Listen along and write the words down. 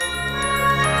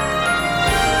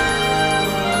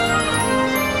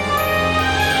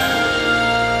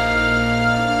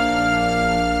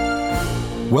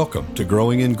Welcome to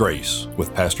Growing in Grace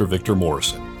with Pastor Victor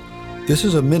Morrison. This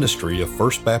is a ministry of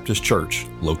First Baptist Church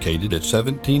located at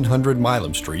 1700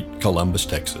 Milam Street, Columbus,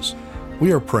 Texas.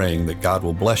 We are praying that God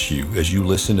will bless you as you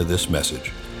listen to this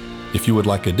message. If you would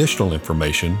like additional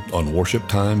information on worship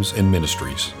times and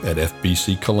ministries at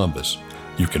FBC Columbus,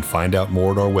 you can find out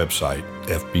more at our website,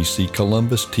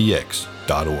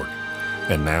 fbccolumbustx.org.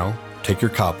 And now, take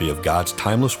your copy of God's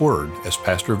Timeless Word as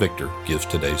Pastor Victor gives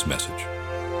today's message.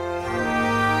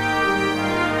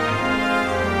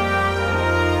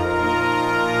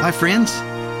 Hi friends,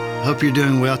 hope you're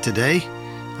doing well today.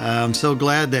 I'm so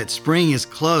glad that spring is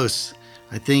close.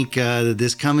 I think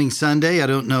this coming Sunday, I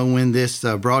don't know when this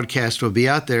broadcast will be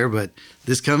out there, but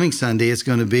this coming Sunday it's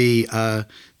going to be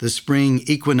the spring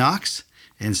equinox.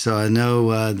 And so I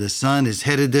know the sun is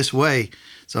headed this way,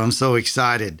 so I'm so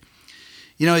excited.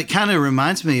 You know, it kind of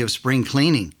reminds me of spring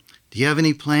cleaning. Do you have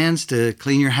any plans to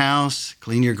clean your house,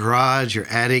 clean your garage, your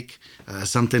attic,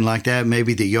 something like that,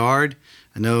 maybe the yard?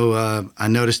 I know I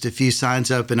noticed a few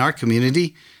signs up in our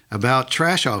community about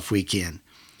Trash Off Weekend.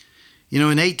 You know,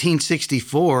 in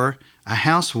 1864, a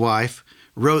housewife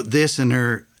wrote this in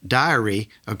her diary,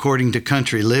 according to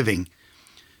Country Living.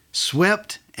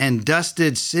 Swept and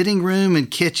dusted sitting room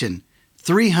and kitchen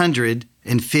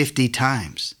 350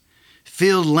 times.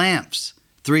 Filled lamps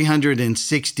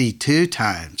 362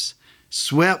 times.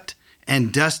 Swept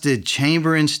and dusted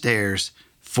chamber and stairs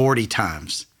 40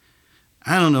 times.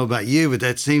 I don't know about you, but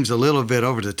that seems a little bit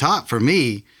over the top for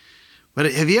me.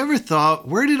 But have you ever thought,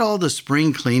 where did all the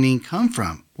spring cleaning come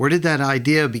from? Where did that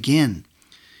idea begin?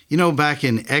 You know, back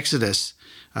in Exodus,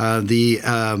 the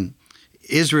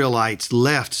Israelites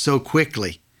left so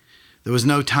quickly. There was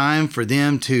no time for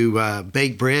them to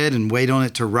bake bread and wait on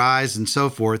it to rise and so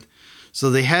forth.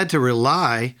 So they had to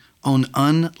rely on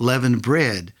unleavened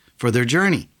bread for their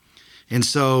journey. And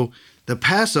so the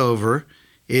Passover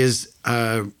is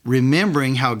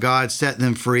remembering how God set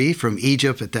them free from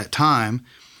Egypt at that time.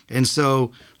 And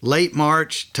so late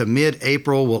March to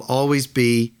mid-April will always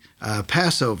be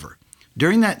Passover.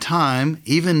 During that time,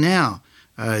 even now,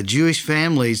 Jewish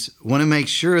families want to make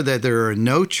sure that there are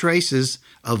no traces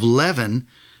of leaven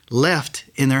left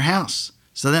in their house.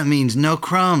 So that means no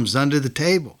crumbs under the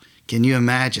table. Can you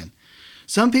imagine?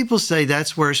 Some people say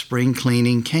that's where spring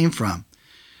cleaning came from.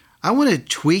 I want to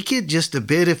tweak it just a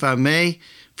bit, if I may,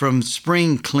 from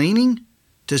spring cleaning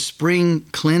to spring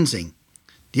cleansing.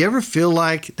 Do you ever feel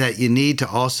like that you need to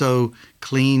also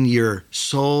clean your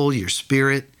soul, your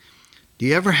spirit? Do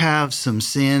you ever have some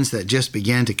sins that just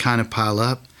began to kind of pile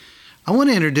up? I want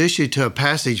to introduce you to a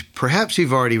passage. Perhaps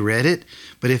you've already read it,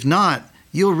 but if not,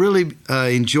 you'll really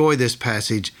enjoy this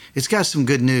passage. It's got some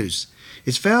good news.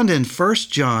 It's found in 1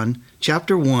 John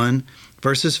chapter 1,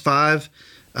 verses 5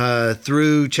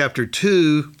 through chapter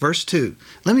 2, verse 2.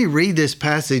 Let me read this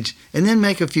passage and then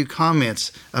make a few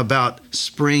comments about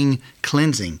spring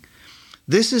cleansing.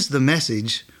 This is the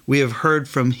message we have heard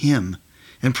from him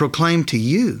and proclaimed to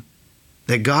you,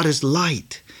 that God is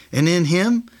light, and in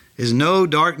him is no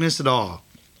darkness at all.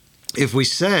 If we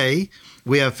say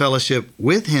we have fellowship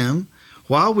with him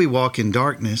while we walk in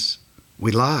darkness,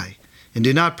 we lie and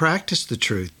do not practice the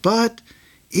truth. But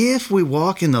if we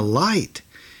walk in the light,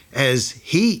 as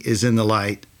he is in the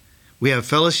light, we have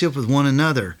fellowship with one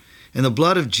another, and the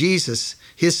blood of Jesus,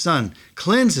 his Son,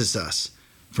 cleanses us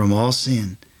from all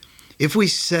sin. If we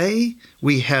say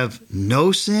we have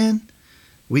no sin,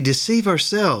 we deceive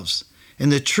ourselves, and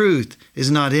the truth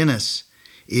is not in us.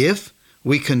 If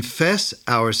we confess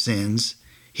our sins,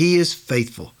 he is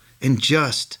faithful and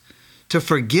just to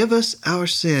forgive us our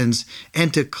sins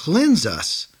and to cleanse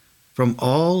us from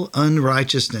all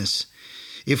unrighteousness.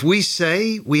 If we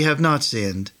say we have not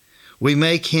sinned, we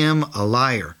make him a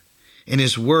liar, and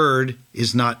his word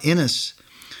is not in us.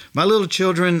 My little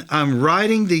children, I'm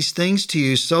writing these things to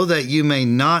you so that you may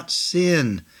not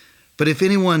sin. But if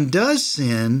anyone does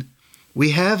sin, we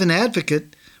have an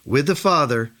advocate with the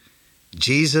Father,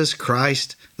 Jesus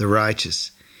Christ the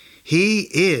righteous. He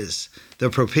is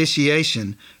the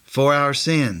propitiation for our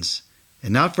sins,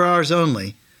 and not for ours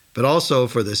only, but also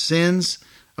for the sins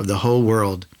of the whole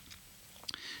world.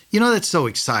 You know, that's so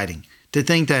exciting to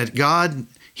think that God,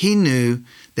 he knew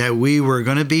that we were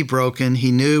going to be broken.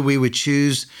 He knew we would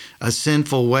choose a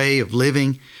sinful way of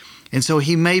living. And so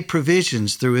he made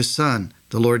provisions through his Son,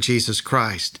 the Lord Jesus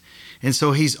Christ. And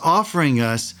so he's offering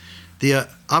us the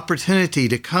opportunity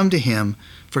to come to him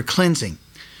for cleansing.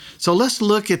 So let's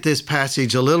look at this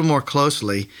passage a little more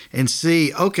closely and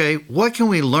see, okay, what can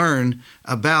we learn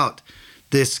about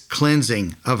this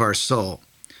cleansing of our soul?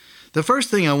 The first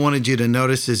thing I wanted you to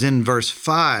notice is in verse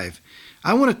 5.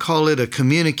 I want to call it a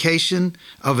communication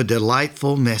of a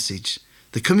delightful message.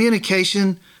 The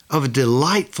communication of a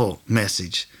delightful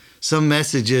message. Some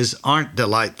messages aren't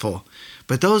delightful,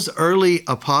 but those early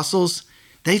apostles,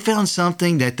 they found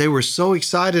something that they were so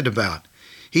excited about.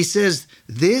 He says,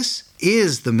 this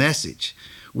is the message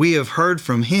we have heard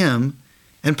from him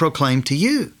and proclaimed to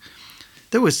you.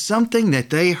 There was something that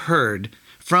they heard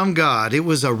from God. It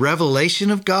was a revelation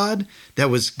of God that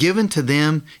was given to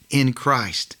them in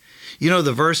Christ. You know,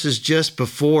 the verses just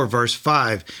before verse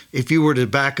 5, if you were to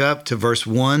back up to verse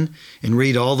 1 and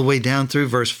read all the way down through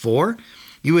verse 4,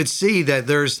 you would see that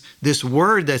there's this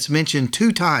word that's mentioned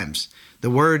 2 times, the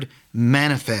word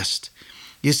manifest.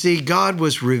 You see, God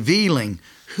was revealing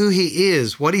who he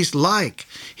is, what he's like.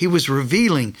 He was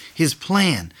revealing his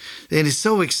plan. And it's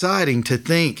so exciting to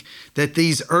think that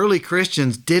these early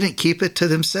Christians didn't keep it to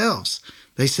themselves.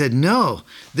 They said, no,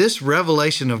 this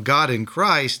revelation of God in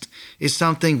Christ is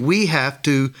something we have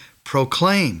to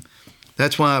proclaim.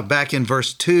 That's why back in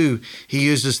verse 2, he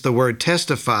uses the word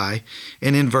testify.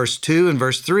 And in verse 2 and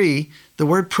verse 3, the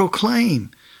word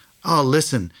proclaim. Oh,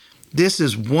 listen, this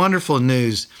is wonderful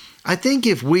news. I think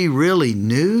if we really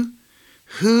knew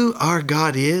who our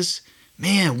God is,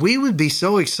 man, we would be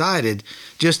so excited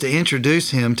just to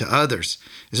introduce him to others.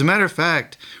 As a matter of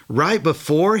fact, right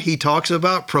before he talks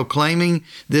about proclaiming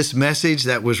this message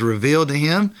that was revealed to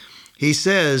him, he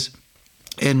says,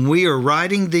 and we are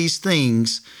writing these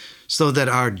things so that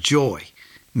our joy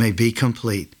may be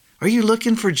complete. Are you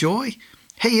looking for joy?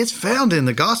 Hey, it's found in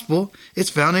the gospel. It's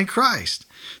found in Christ.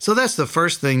 So that's the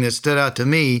first thing that stood out to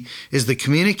me, is the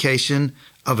communication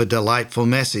of a delightful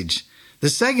message. The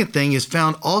second thing is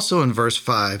found also in verse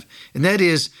 5, and that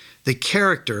is the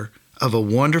character of a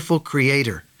wonderful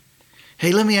creator.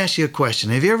 Hey, let me ask you a question.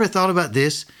 Have you ever thought about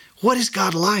this? What is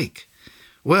God like?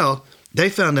 Well, they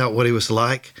found out what he was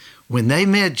like. When they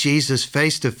met Jesus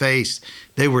face to face,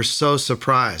 they were so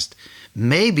surprised.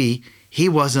 Maybe he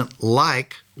wasn't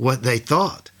like what they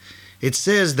thought. It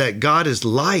says that God is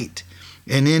light,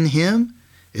 and in him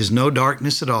is no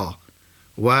darkness at all.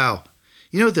 Wow.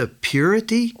 You know, the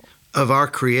purity of our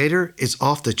Creator is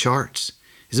off the charts.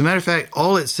 As a matter of fact,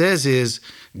 all it says is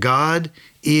God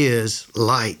is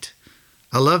light.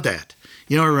 I love that.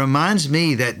 You know, it reminds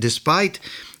me that despite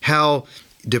how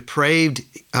depraved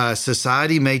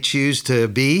society may choose to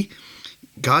be,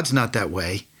 God's not that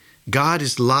way. God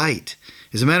is light.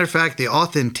 As a matter of fact, the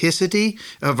authenticity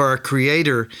of our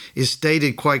Creator is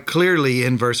stated quite clearly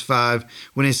in verse 5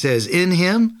 when it says, in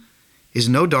him is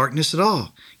no darkness at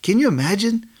all. Can you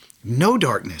imagine? No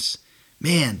darkness.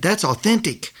 Man, that's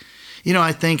authentic. You know,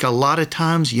 I think a lot of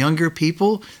times younger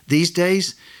people these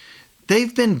days,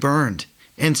 they've been burned.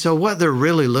 And so what they're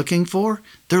really looking for,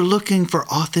 they're looking for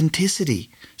authenticity,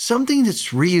 something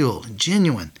that's real and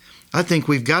genuine. I think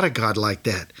we've got a God like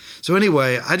that. So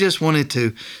anyway, I just wanted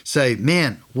to say,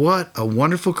 man, what a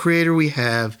wonderful Creator we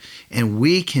have, and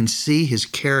we can see his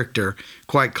character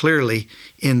quite clearly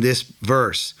in this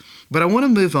verse. But I want to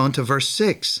move on to verse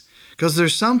 6. Because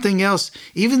there's something else.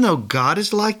 Even though God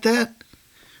is like that,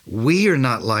 we are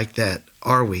not like that,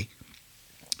 are we?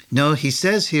 No, he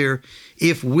says here,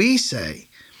 if we say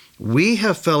we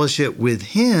have fellowship with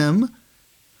him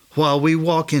while we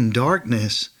walk in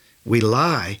darkness, we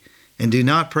lie and do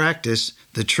not practice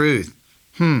the truth.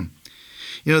 You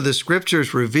know, the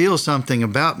scriptures reveal something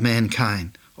about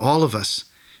mankind, all of us.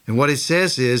 And what it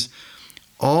says is,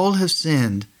 all have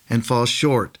sinned and fall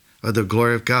short of the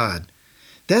glory of God.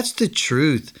 That's the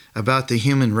truth about the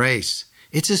human race.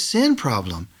 It's a sin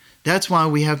problem. That's why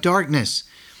we have darkness.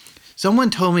 Someone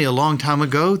told me a long time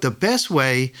ago, the best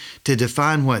way to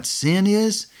define what sin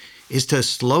is to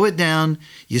slow it down.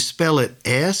 You spell it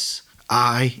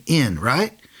S-I-N,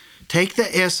 right? Take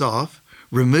the S off,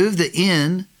 remove the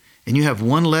N, and you have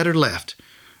one letter left.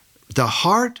 The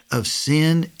heart of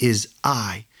sin is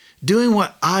I, doing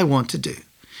what I want to do.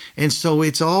 And so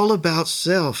it's all about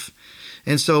self.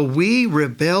 And so we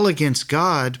rebel against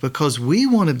God because we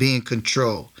want to be in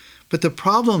control. But the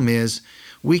problem is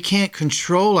we can't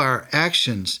control our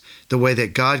actions the way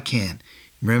that God can.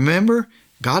 Remember,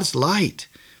 God's light.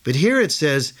 But here it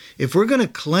says, if we're going to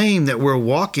claim that we're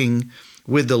walking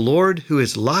with the Lord who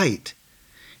is light,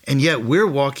 and yet we're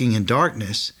walking in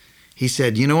darkness, he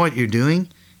said, you know what you're doing?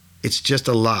 It's just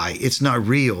a lie. It's not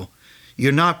real.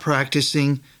 You're not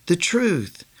practicing the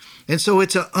truth. And so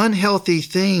it's an unhealthy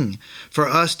thing for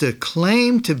us to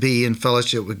claim to be in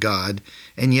fellowship with God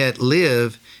and yet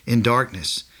live in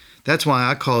darkness. That's why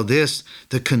I call this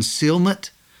the concealment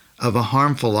of a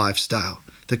harmful lifestyle.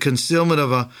 The concealment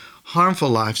of a harmful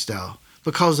lifestyle.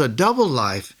 Because a double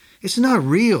life, it's not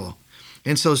real.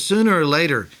 And so sooner or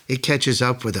later, it catches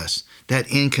up with us, that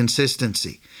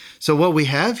inconsistency. So what we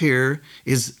have here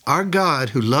is our God,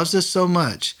 who loves us so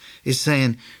much, is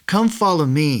saying, come follow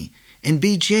me and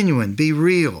be genuine, be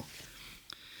real.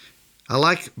 I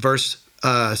like verse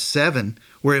 7,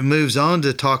 where it moves on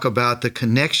to talk about the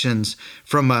connections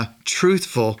from a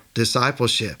truthful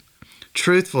discipleship.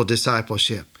 Truthful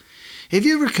discipleship. Have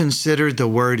you ever considered the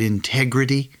word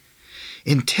integrity?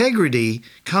 Integrity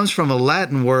comes from a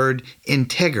Latin word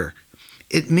integer.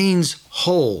 It means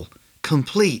whole,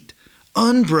 complete,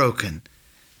 unbroken.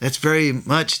 That's very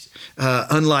much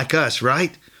unlike us,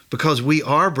 right? Because we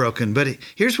are broken. But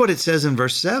here's what it says in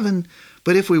verse 7.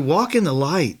 But if we walk in the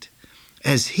light,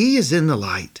 as he is in the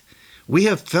light, we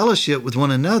have fellowship with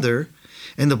one another,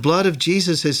 and the blood of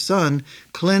Jesus, his son,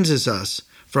 cleanses us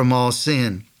from all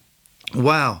sin.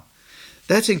 Wow.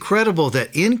 That's incredible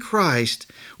that in Christ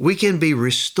we can be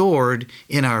restored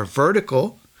in our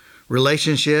vertical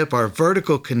relationship, our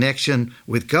vertical connection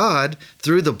with God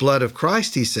through the blood of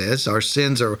Christ, he says. Our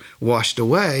sins are washed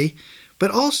away.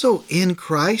 But also in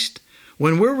Christ,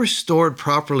 when we're restored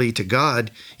properly to God,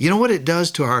 you know what it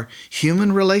does to our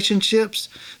human relationships?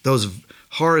 Those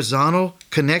horizontal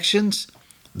connections,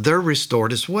 they're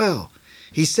restored as well.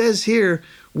 He says here,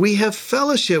 we have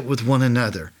fellowship with one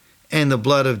another, and the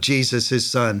blood of Jesus, his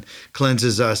son,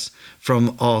 cleanses us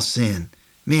from all sin.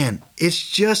 Man, it's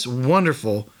just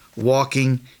wonderful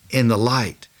walking in the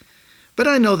light. But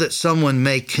I know that someone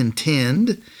may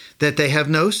contend that they have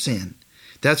no sin.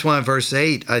 That's why verse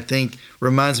 8, I think,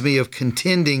 reminds me of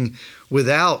contending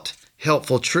without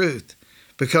helpful truth.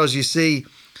 Because you see,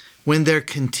 when they're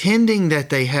contending that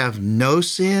they have no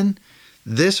sin,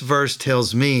 this verse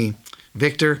tells me,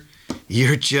 Victor,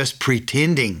 you're just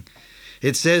pretending.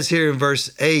 It says here in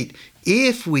verse 8,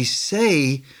 if we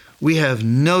say we have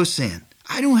no sin,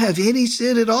 I don't have any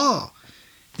sin at all,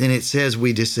 then it says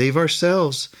we deceive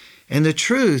ourselves and the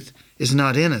truth is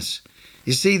not in us.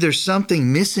 You see, there's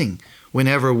something missing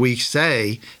whenever we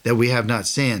say that we have not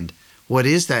sinned. What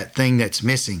is that thing that's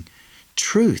missing?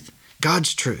 Truth,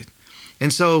 God's truth.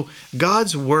 And so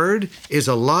God's word is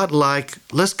a lot like,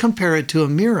 let's compare it to a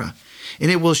mirror,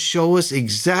 and it will show us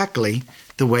exactly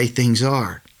the way things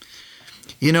are.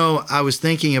 You know, I was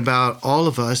thinking about all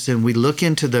of us, and we look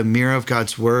into the mirror of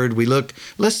God's word. We look,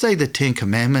 let's say, the 10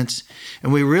 Commandments,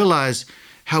 and we realize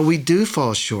how we do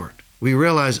fall short. We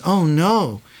realize, oh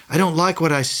no, I don't like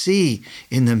what I see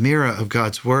in the mirror of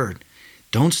God's word.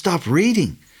 Don't stop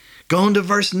reading. Go on to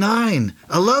verse 9.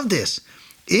 I love this.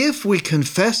 If we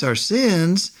confess our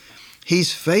sins,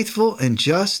 he's faithful and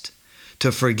just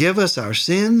to forgive us our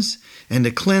sins and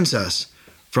to cleanse us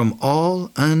from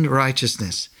all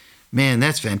unrighteousness. Man,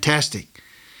 that's fantastic.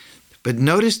 But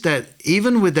notice that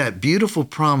even with that beautiful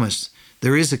promise,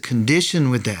 there is a condition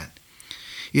with that.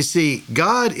 You see,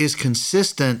 God is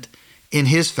consistent in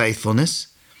his faithfulness.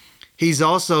 He's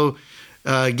also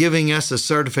giving us a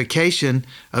certification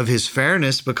of his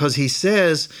fairness because he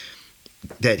says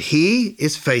that he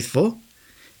is faithful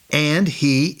and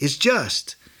he is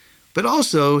just. But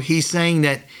also he's saying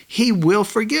that he will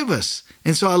forgive us.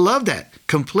 And so I love that,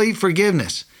 complete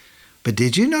forgiveness. But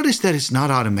did you notice that it's not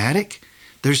automatic?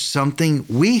 There's something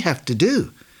we have to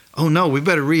do. Oh no, we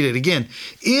better read it again.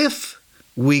 If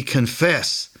we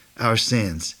confess our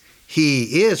sins,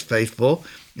 he is faithful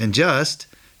and just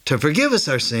to forgive us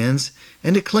our sins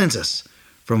and to cleanse us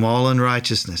from all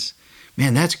unrighteousness.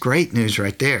 Man, that's great news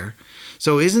right there.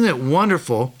 So isn't it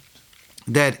wonderful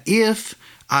that if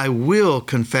I will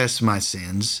confess my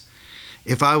sins,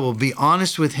 if I will be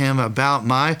honest with him about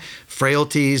my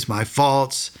frailties, my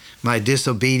faults, my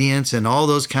disobedience, and all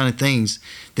those kind of things,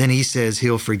 then he says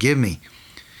he'll forgive me.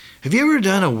 Have you ever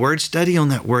done a word study on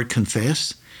that word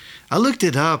confess? I looked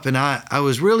it up and I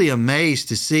was really amazed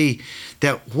to see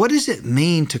that what does it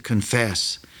mean to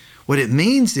confess? What it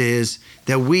means is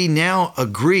that we now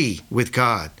agree with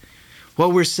God.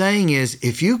 What we're saying is,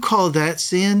 if you call that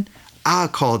sin, I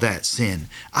call that sin.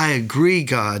 I agree,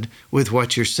 God, with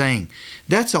what you're saying.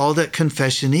 That's all that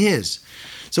confession is.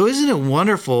 So isn't it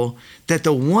wonderful that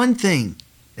the one thing,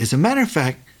 as a matter of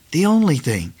fact, the only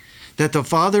thing that the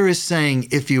Father is saying,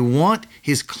 if you want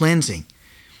his cleansing,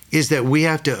 is that we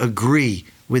have to agree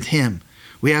with him.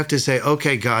 We have to say,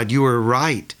 okay, God, you were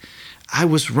right. I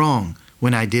was wrong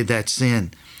when I did that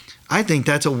sin. I think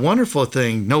that's a wonderful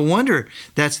thing. No wonder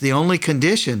that's the only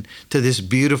condition to this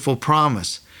beautiful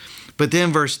promise. But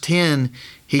then verse 10,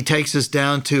 he takes us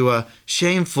down to a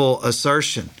shameful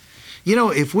assertion. You know,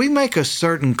 if we make a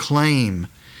certain claim,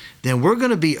 then we're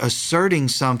going to be asserting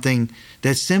something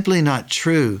that's simply not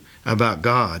true about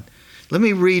God. Let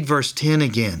me read verse 10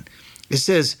 again. It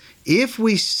says, if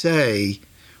we say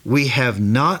we have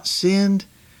not sinned,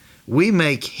 we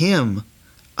make him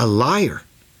a liar,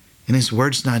 and His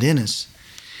word's not in us.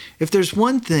 If there's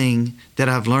one thing that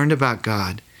I've learned about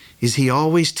God, is He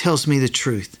always tells me the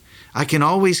truth. I can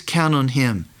always count on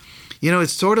Him. You know,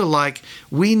 it's sort of like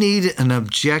we need an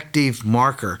objective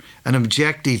marker, an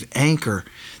objective anchor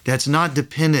that's not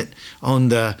dependent on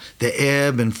the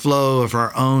ebb and flow of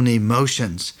our own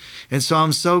emotions. And so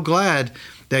I'm so glad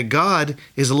that God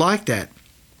is like that.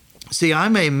 See, I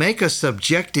may make a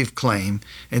subjective claim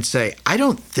and say, I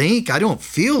don't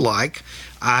feel like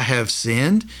I have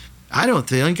sinned. I don't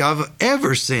think I've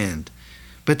ever sinned.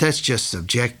 But that's just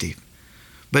subjective.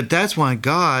 But that's why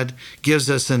God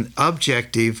gives us an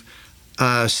objective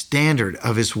standard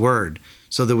of His Word,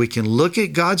 so that we can look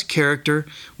at God's character,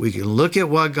 we can look at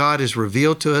what God has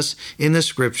revealed to us in the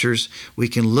Scriptures, we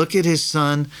can look at His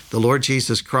Son, the Lord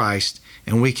Jesus Christ,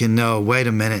 and we can know, wait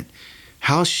a minute,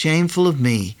 how shameful of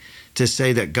me to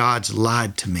say that God's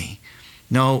lied to me.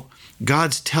 No,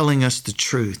 God's telling us the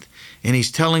truth, and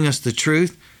He's telling us the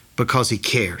truth because He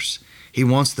cares. He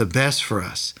wants the best for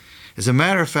us. As a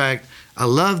matter of fact, I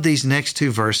love these next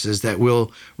two verses that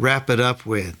we'll wrap it up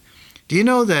with. Do you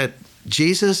know that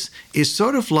Jesus is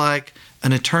sort of like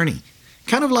an attorney,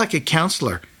 kind of like a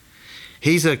counselor?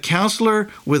 He's a counselor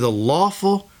with a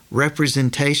lawful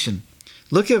representation.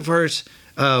 Look at verse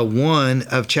 1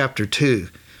 of chapter 2.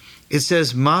 It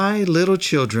says, "My little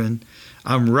children,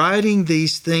 I'm writing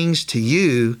these things to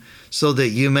you so that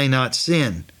you may not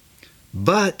sin.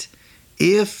 But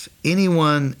if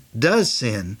anyone does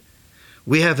sin,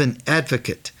 we have an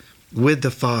advocate with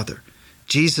the Father,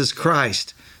 Jesus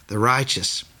Christ, the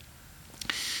righteous."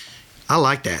 I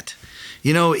like that.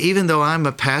 You know, even though I'm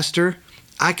a pastor,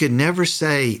 I could never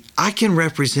say, I can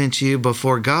represent you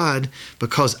before God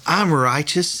because I'm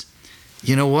righteous.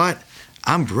 You know what?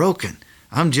 I'm broken.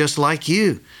 I'm just like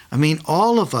you. I mean,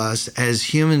 all of us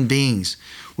as human beings,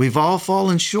 we've all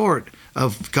fallen short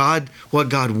of God, what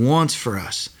God wants for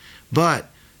us. But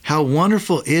how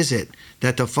wonderful is it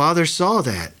that the Father saw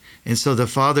that? And so the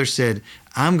Father said,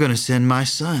 I'm going to send my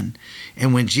Son.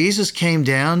 And when Jesus came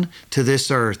down to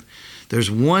this earth, there's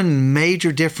one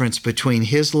major difference between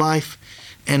His life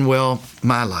and, well,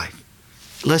 my life.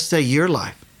 Let's say your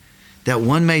life. That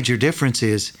one major difference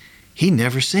is He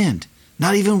never sinned,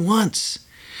 not even once.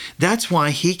 That's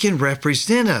why He can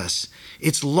represent us.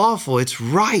 It's lawful, it's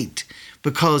right,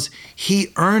 because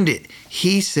He earned it.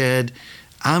 He said,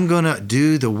 I'm going to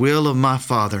do the will of my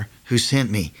Father who sent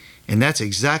me. And that's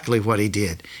exactly what He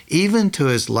did, even to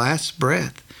His last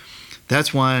breath.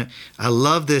 That's why I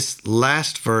love this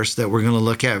last verse that we're going to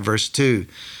look at, verse 2.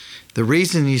 The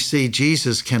reason you see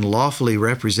Jesus can lawfully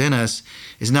represent us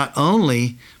is not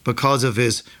only because of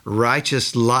His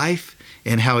righteous life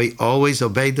and how He always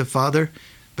obeyed the Father,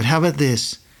 but how about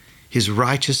this? His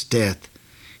righteous death,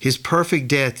 His perfect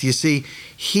death. You see,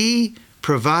 He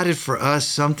provided for us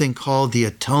something called the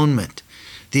atonement.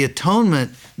 The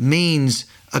atonement means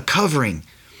a covering.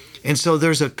 And so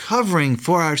there's a covering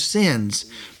for our sins,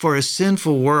 for a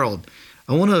sinful world.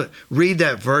 I want to read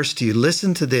that verse to you.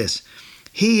 Listen to this.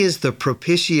 He is the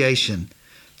propitiation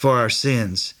for our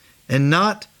sins, and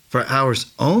not for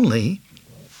ours only,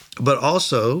 but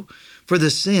also for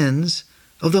the sins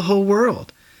of the whole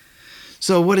world.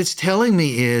 So what it's telling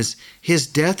me is His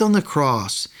death on the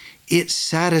cross, it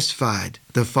satisfied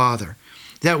the Father.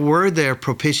 That word there,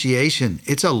 propitiation,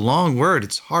 it's a long word.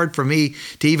 It's hard for me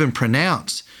to even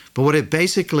pronounce. But what it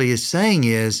basically is saying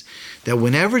is that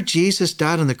whenever Jesus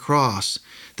died on the cross,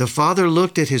 the Father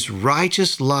looked at His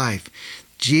righteous life.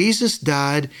 Jesus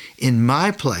died in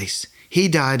my place. He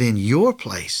died in your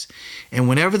place. And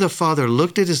whenever the Father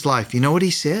looked at His life, you know what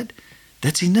He said?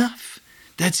 That's enough.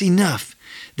 That's enough.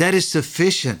 That is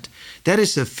sufficient. That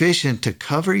is sufficient to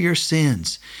cover your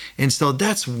sins. And so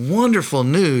that's wonderful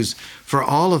news for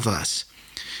all of us.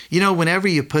 You know, whenever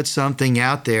you put something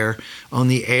out there on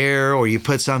the air, or you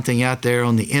put something out there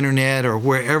on the internet, or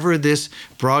wherever this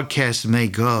broadcast may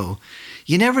go,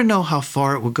 you never know how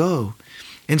far it will go.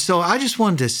 And so I just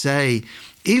wanted to say,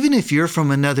 even if you're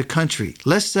from another country,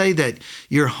 let's say that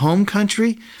your home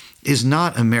country is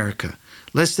not America.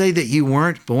 Let's say that you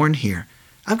weren't born here.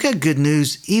 I've got good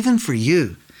news even for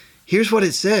you. Here's what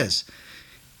it says,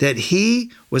 that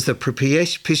He was the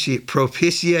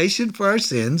propitiation for our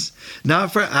sins,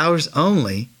 not for ours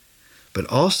only, but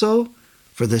also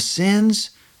for the sins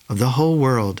of the whole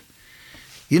world.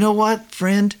 You know what,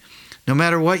 friend? No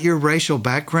matter what your racial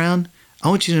background, I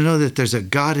want you to know that there's a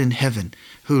God in heaven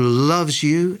who loves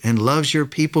you and loves your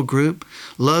people group,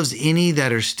 loves any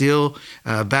that are still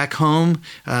back home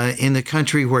in the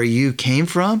country where you came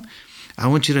from. I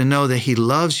want you to know that He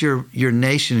loves your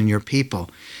nation and your people.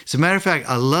 As a matter of fact,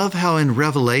 I love how in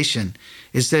Revelation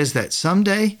it says that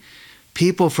someday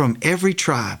people from every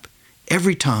tribe,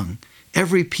 every tongue,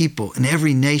 every people, and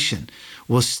every nation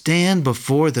will stand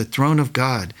before the throne of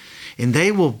God. And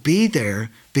they will be there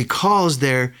because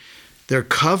they're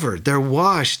covered, they're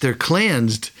washed, they're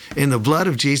cleansed in the blood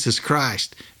of Jesus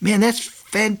Christ. Man, that's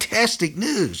fantastic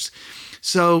news.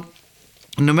 So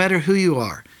no matter who you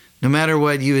are, no matter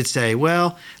what you would say,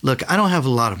 well, look, I don't have a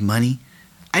lot of money.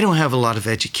 I don't have a lot of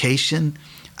education.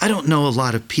 I don't know a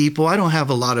lot of people. I don't have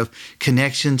a lot of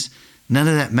connections. None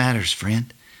of that matters,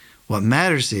 friend. What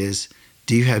matters is,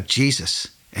 do you have Jesus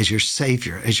as your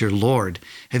Savior, as your Lord?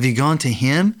 Have you gone to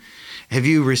Him? Have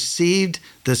you received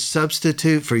the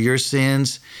substitute for your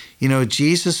sins? You know,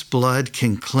 Jesus' blood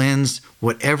can cleanse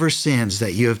whatever sins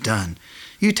that you have done.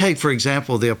 You take, for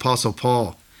example, the Apostle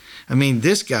Paul. I mean,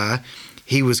 this guy,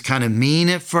 he was kind of mean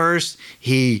at first.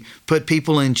 He put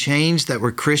people in chains that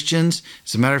were Christians.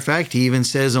 As a matter of fact, he even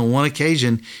says on one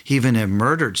occasion, he even had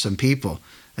murdered some people.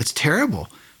 That's terrible.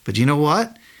 But you know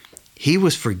what? He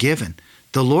was forgiven.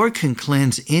 The Lord can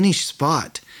cleanse any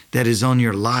spot that is on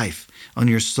your life, on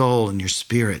your soul and your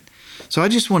spirit. So I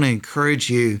just want to encourage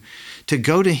you to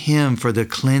go to Him for the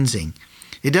cleansing.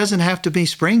 It doesn't have to be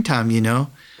springtime, you know.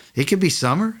 It could be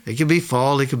summer. It could be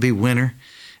fall. It could be winter.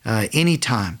 Any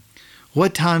time.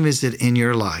 What time is it in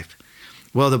your life?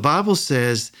 Well, the Bible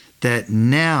says that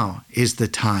now is the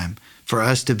time for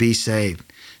us to be saved.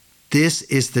 This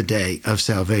is the day of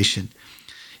salvation.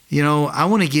 You know, I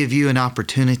want to give you an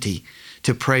opportunity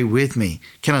to pray with me.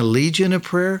 Can I lead you in a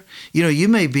prayer? You know, you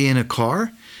may be in a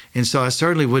car, and so I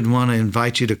certainly wouldn't want to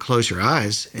invite you to close your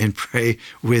eyes and pray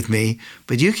with me,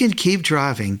 but you can keep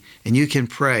driving and you can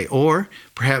pray. Or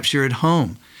perhaps you're at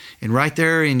home, and right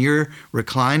there in your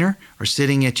recliner or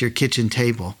sitting at your kitchen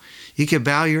table, you can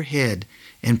bow your head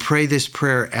and pray this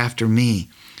prayer after me.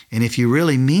 And if you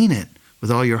really mean it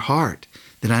with all your heart,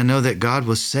 then I know that God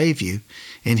will save you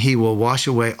and He will wash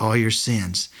away all your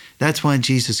sins. That's why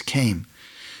Jesus came.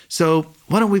 So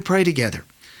why don't we pray together?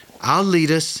 I'll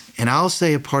lead us and I'll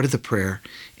say a part of the prayer,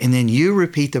 and then you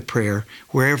repeat the prayer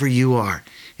wherever you are.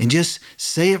 And just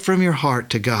say it from your heart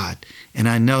to God. And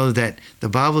I know that the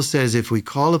Bible says if we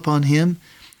call upon Him,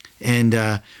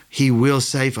 and He will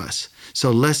save us.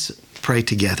 So let's pray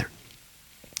together.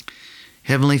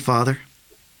 Heavenly Father,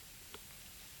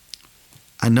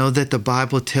 I know that the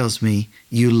Bible tells me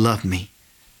you love me.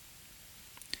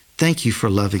 Thank you for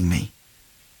loving me.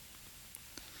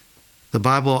 The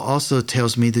Bible also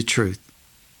tells me the truth.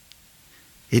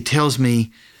 It tells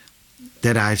me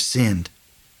that I've sinned,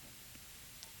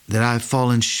 that I've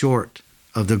fallen short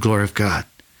of the glory of God.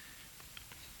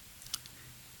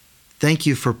 Thank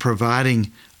you for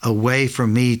providing a way for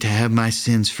me to have my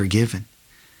sins forgiven.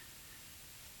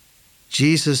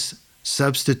 Jesus'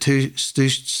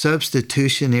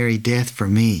 substitutionary death for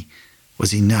me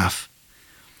was enough.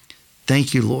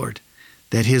 Thank you, Lord,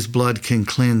 that His blood can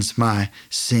cleanse my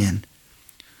sin.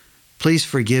 Please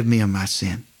forgive me of my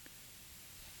sin.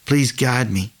 Please guide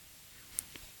me.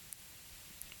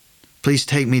 Please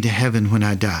take me to heaven when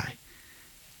I die.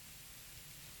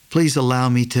 Please allow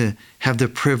me to have the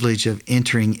privilege of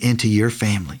entering into your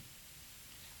family.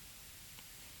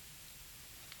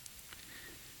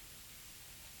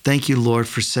 Thank you, Lord,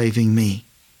 for saving me.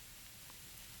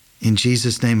 In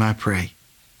Jesus' name I pray.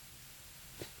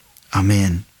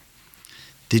 Amen.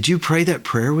 Did you pray that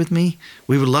prayer with me?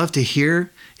 We would love to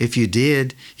hear if you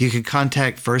did. You can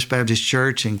contact First Baptist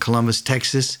Church in Columbus,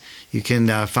 Texas. You can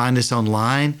find us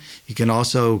online. You can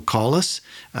also call us.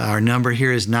 Our number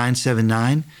here is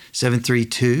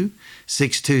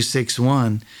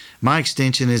 979-732-6261. My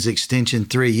extension is extension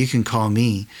 3. You can call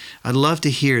me. I'd love to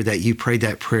hear that you prayed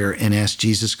that prayer and asked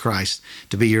Jesus Christ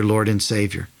to be your Lord and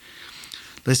Savior.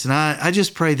 Listen, I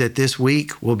just pray that this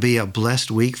week will be a blessed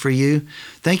week for you.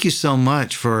 Thank you so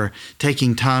much for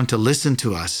taking time to listen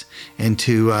to us and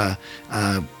to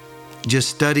just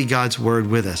study God's Word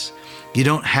with us. You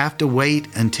don't have to wait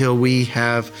until we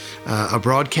have a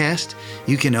broadcast.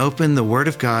 You can open the Word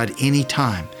of God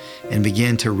anytime and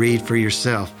begin to read for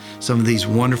yourself some of these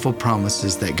wonderful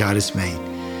promises that God has made.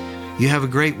 You have a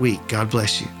great week. God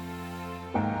bless you.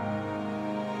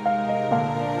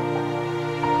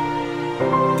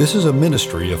 This is a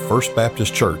ministry of First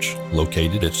Baptist Church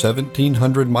located at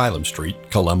 1700 Milam Street,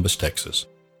 Columbus, Texas.